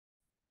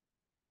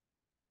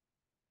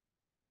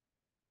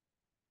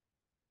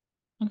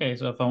Okay,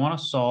 so if I want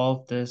to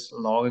solve this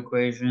log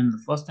equation, the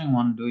first thing I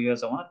want to do here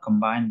is I want to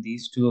combine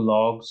these two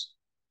logs.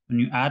 When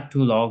you add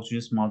two logs, you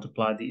just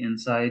multiply the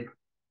inside.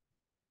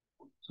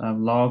 So I have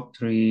log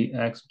 3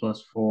 x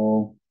plus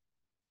 4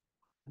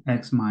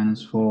 x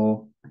minus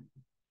 4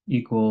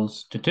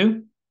 equals to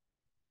 2.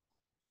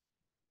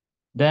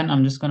 Then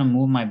I'm just going to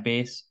move my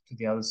base to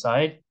the other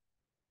side.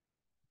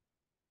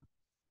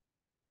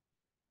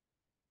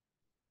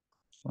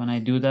 When I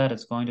do that,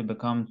 it's going to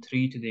become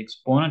 3 to the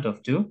exponent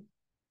of 2.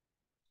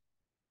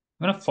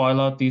 I'm going to FOIL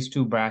out these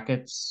two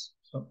brackets.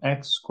 So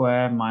x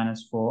squared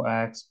minus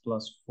 4x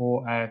plus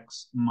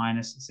 4x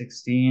minus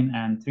 16,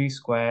 and 3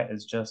 squared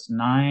is just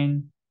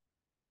 9.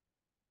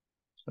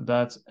 So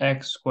that's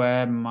x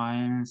squared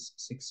minus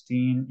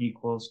 16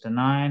 equals to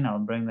 9. I'll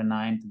bring the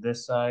 9 to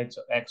this side.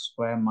 So x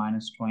squared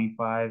minus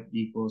 25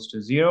 equals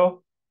to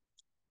 0.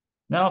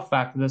 Now I'll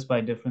factor this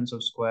by difference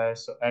of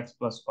squares. So x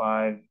plus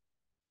 5,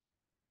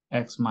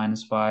 x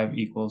minus 5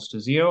 equals to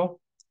 0.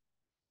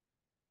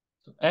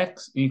 So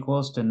x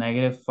equals to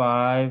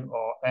 -5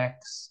 or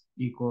x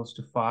equals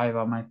to 5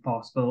 are my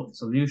possible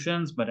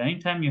solutions. But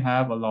anytime you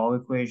have a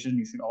log equation,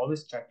 you should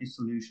always check your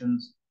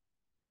solutions.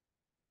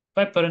 If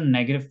I put in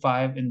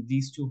 -5 in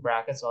these two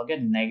brackets, I'll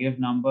get negative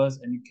numbers,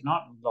 and you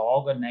cannot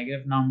log a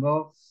negative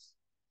number.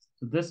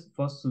 So this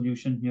first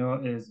solution here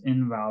is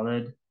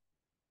invalid.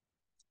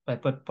 If I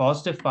put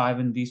 +5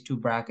 in these two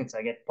brackets,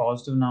 I get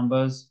positive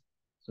numbers.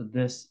 So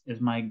this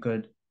is my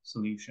good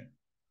solution.